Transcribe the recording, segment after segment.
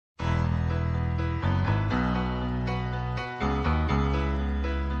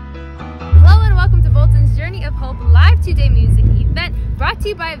Journey of Hope live 2-day music event brought to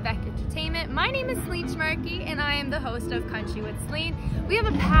you by Vector Entertainment. My name is Celine and I am the host of Country with Celine. We have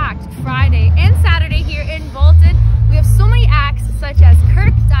a packed Friday and Saturday here in Bolton. We have so many acts such as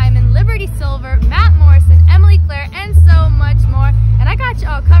Kirk, Diamond, Liberty Silver, Matt Morson, Emily, Clair, and so much more. And I got you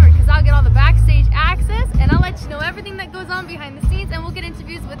all covered because I'll get all the backstage access and I'll let you know everything that goes on behind the scenes, and we'll get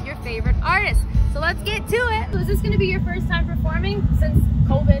interviews with your favorite artists. So let's get to it. So is this going to be your first time performing since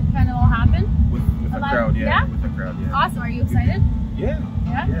COVID kind of all happened? With the crowd, yeah. With the crowd, yeah. Awesome. Are you excited? Yeah.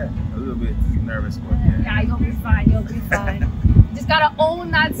 A little bit nervous, but yeah. Yeah, you'll be fine. You'll be fine. Just gotta own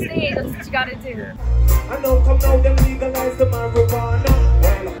that stage. That's what you gotta do. Yeah.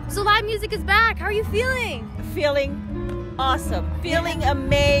 So live music is back. How are you feeling? Feeling awesome. Feeling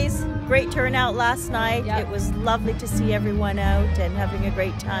amazed. Great turnout last night. It was lovely to see everyone out and having a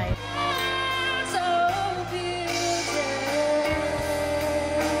great time.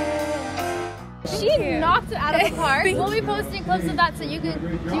 She knocked it out of the park. We'll be posting clips of that so you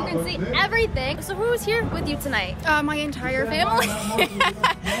can see everything. So who's here with you tonight? My entire family.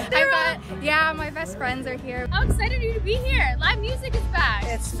 My best friends are here. How excited are you to be here? Live music is back.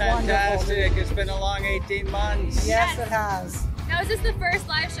 It's fantastic. Wonderful. It's been a long 18 months. Yes, it has. Now, is this the first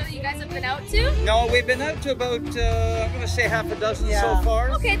live show that you guys have been out to? No, we've been out to about, I'm going to say half a dozen so far.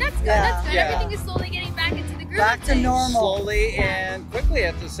 Okay, that's good. That's good. Everything is slowly getting back into the groove. Back to normal. Slowly and quickly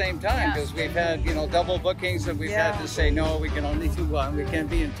at the same time, because we've had, double bookings and we've had to say, no, we can only do one. We can't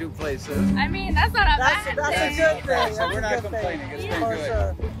be in two places. I mean, that's not a bad thing. That's a good thing. So we're not complaining. It's been good.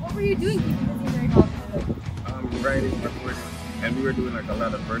 Sure. What were you doing? Very confident. Writing, recording, and we were doing like a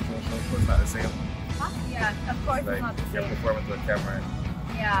lot of virtual shows, so it's not the same. Yeah, of course it's not the same. You're performing to a camera.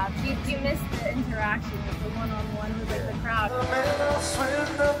 Yeah, you missed the interaction with the one-on-one with like, the crowd. You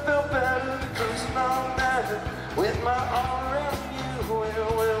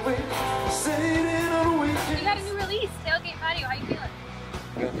got a new release, Tailgate Patio. How you feeling?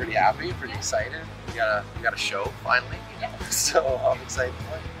 Feeling pretty happy, pretty excited. We got a show finally, so I'm excited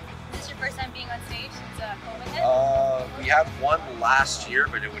for it. Is this your first time being on stage since COVID hit? We had one last year,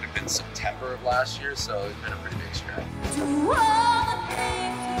 but it would have been September of last year, so it's been a pretty big stretch. Do all the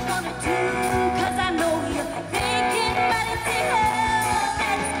things you wanna do, 'cause I know you're thinking about it too.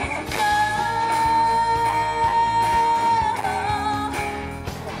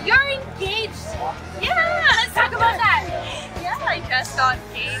 You're engaged! Yeah! Let's talk about that! Yeah, I just got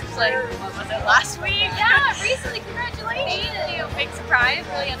engaged, like, what was it, last week? Yeah, recently, congratulations! Thank you, big surprise,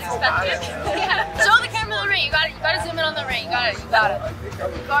 really unexpected. Yeah. Show the camera the ring, you gotta zoom in on the ring, you got it.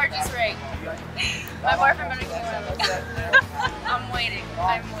 Gorgeous ring. My boyfriend better give me one of those. I'm waiting.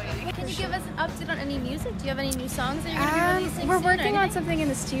 Can you give us an update on any music? Do you have any new songs that you're going to be releasing We're soon working on something in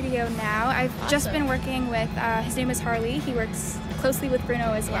the studio now. I've just been working with, his name is Harley. He works closely with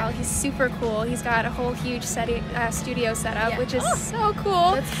Bruno as well. He's super cool. He's got a whole huge studio set up, which is so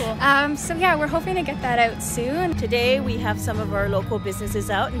cool. That's cool. So yeah, we're hoping to get that out soon. Today we have some of our local businesses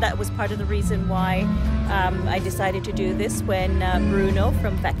out, and that was part of the reason why I decided to do this when Bruno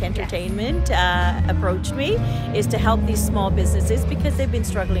from Vector Entertainment approached me, is to help these small businesses because they've been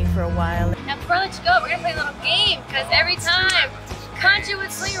struggling for a while. Now before I let you go, we're going to play a little game, because every time, Country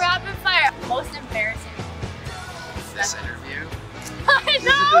with Celine Rapid Fire, most embarrassing. This interview. I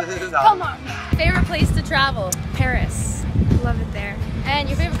know! Come on. Favorite place to travel? Paris. Love it there. And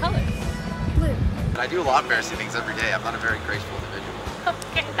your favorite color? Blue. I do a lot of embarrassing things every day. I'm not a very graceful individual.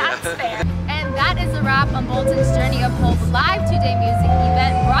 Okay, that's fair. And that is a wrap on Bolton's Journey of Hope live 2-day music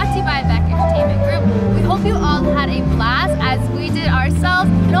event brought to you by Vector Entertainment Group. We hope you all had a blast as we did ourselves,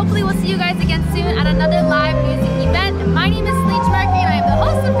 and hopefully we'll see you guys again soon at another live music event. And my name is Celine and I am the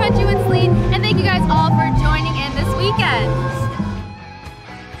host of Country with Celine, and thank you guys all for joining in this weekend.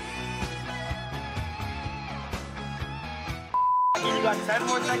 You got 10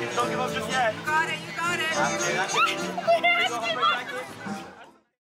 more seconds, don't give up just yet. You got it.